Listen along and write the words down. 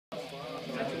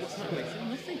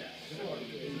Nothing.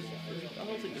 I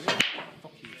don't think there is.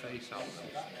 Fuck your face out.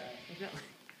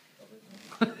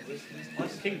 Why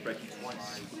is King breaking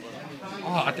twice?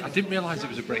 Oh, I didn't realise it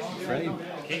was a breaking frame.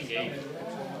 Kingy.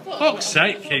 Fuck's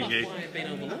sake, Kingy. Why it been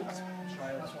overlooked?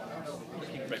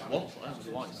 King break once, that was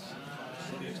twice.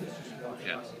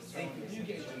 Yeah.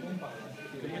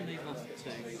 Win these last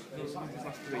two. Those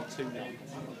last three,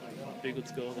 2-1. Be a good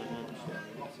score then, man.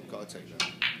 Got to take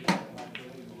that.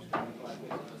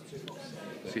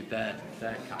 See, there,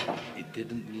 Kyle. It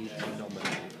didn't need to be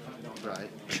nominated. Right.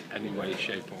 Any way,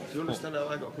 shape, or Do you form. understand how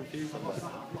I got confused on that?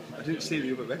 I didn't see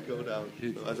the other red go down.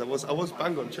 As I was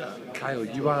bang on track. Kyle,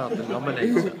 you are the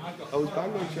nominator. I was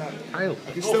bang on track. Kyle.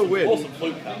 I can still win. Awesome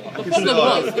fluke,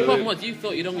 the problem was you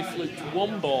thought you'd only fluked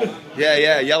one ball.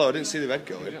 Yeah, yellow. I didn't see the red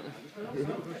going.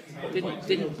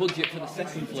 Didn't budget for the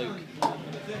second fluke.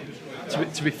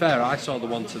 To be fair, I saw the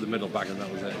one to the middle bag and that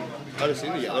was it. I didn't see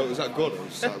the yellow. Was that good?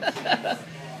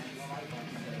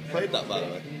 Played that, by the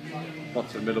way. What,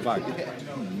 to the middle bag?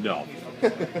 No. I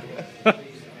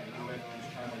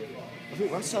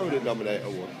think that's how the nominator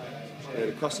won. Yeah,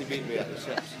 the Crossy beat me at the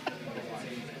steps.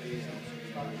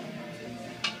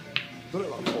 Done it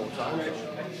like 4 times.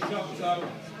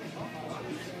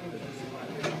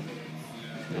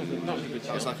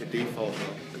 That's like a default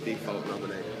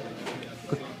nominator.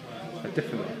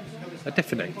 A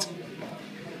definite.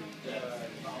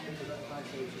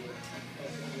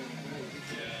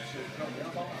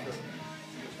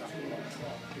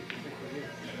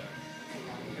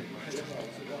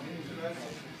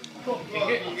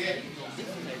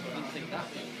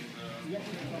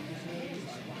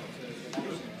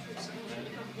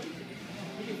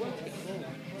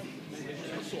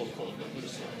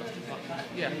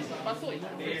 Yeah, I thought you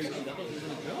might be.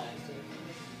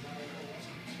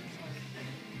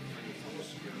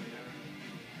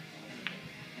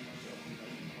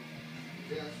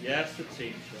 Yes, the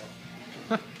team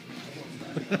shot.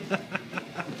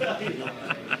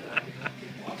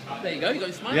 There you go, you got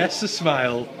your smile. Yes, a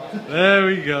smile. There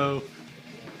we go.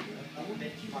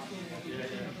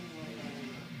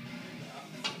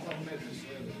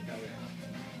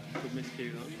 Good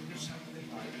miscue,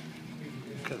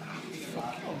 Look at that.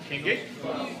 Kingy.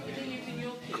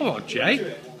 Come on,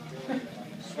 Jay.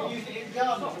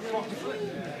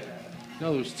 No,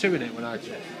 there was 2 in it when I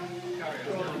took.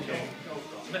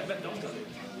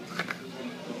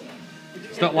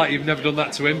 It's not like you've never done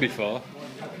that to him before.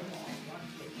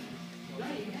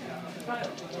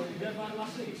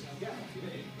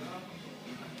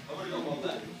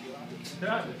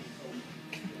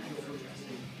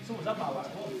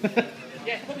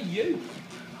 Yeah, probably you.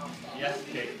 Yes,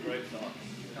 kick, great start.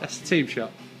 That's the team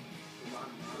shot.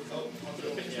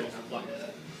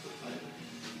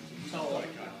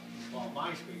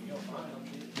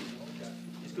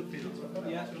 It's good feeling.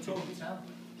 Yeah, it's good to tell.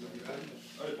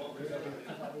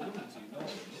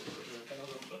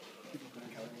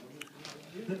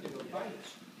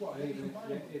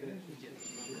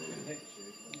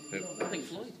 I think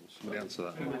Floyd. Somebody answer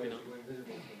that. Maybe not.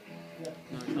 No,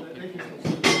 it's not him.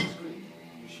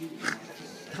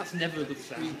 That's never a good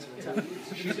sound.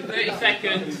 30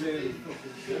 seconds.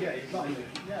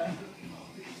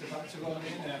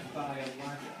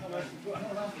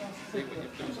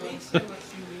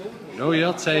 Know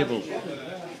your table.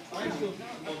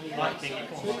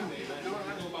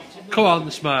 Come on,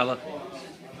 the smiler.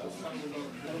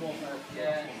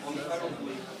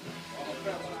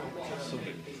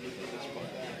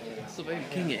 Subbing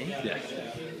Kingy? Yeah.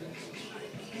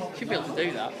 Should be able to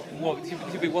do that. What?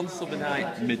 Should be one sub a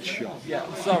night. Mid-shot.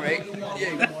 Yeah, sorry.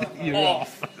 You're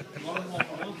off.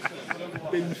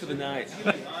 Binge for the night.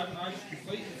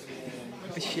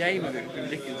 It's a shame of it would be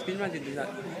ridiculous. Can you imagine doing that?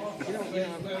 You know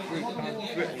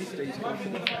British Steve's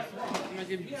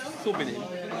imagine subbing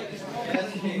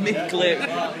him mid-clip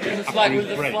with a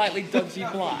slightly dodgy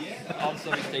black. I'm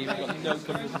sorry, Steve, you've got no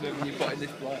confidence when you're putting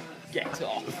this black. Get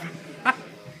off.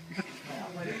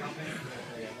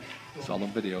 It's all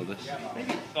on video, this.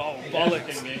 Oh,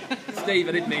 bollocks. Steve,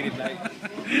 I didn't mean it, mate.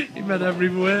 He meant every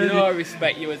word. You know I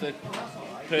respect you as a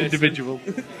person. Individual.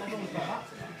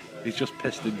 He's just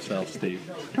pissed himself, Steve.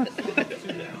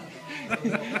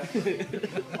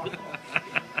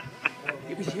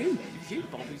 It was you,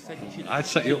 Bob, who said you should... I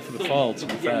set you up for the fall, to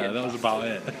be fair. That was about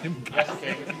it.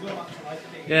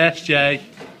 Yes, Jay.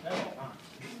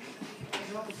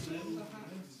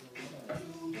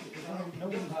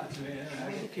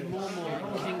 Looking more and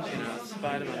more Kings, you know,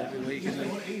 Spider-Man every week, isn't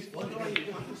he?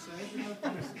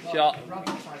 Shot.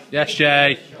 Yes,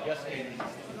 Jay.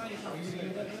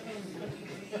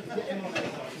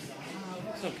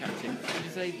 So catching. Did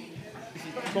you say this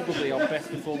Probably our best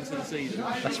performance of the season.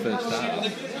 That's first half.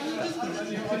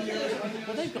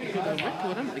 Well, they've got a good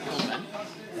record, haven't they, Conmen?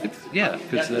 Yeah,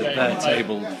 because their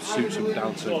table suits them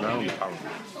down to the ground, apparently.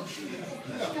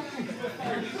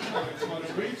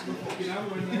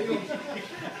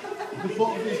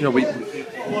 You know,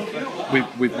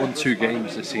 we've won 2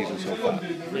 games this season so far.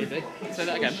 Maybe. Say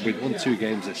that again. We've won 2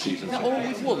 games this season so Is that far. all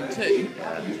we've won,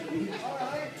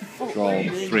 2? Drawn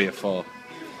 3 or 4.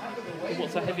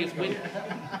 What's our heaviest win?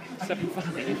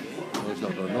 7-5. Well, he's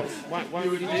not done enough. Why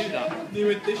would he do that? New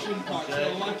edition pack,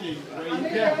 so lucky.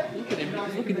 Look at him,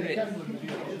 he's looking a bit,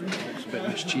 It's a bit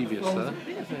mischievous there.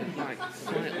 like,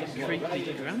 slightly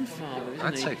creepy grandfather, isn't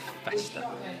I'd he? say Festa.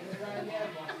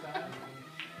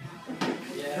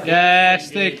 Yes,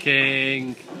 the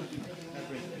king.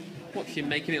 Watch him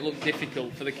making it look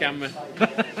difficult for the camera.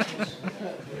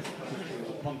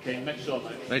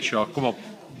 Make sure, come on.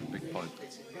 Big point.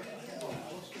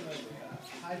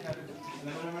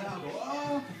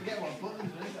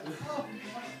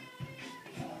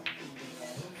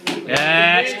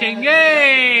 Yes,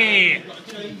 kingy!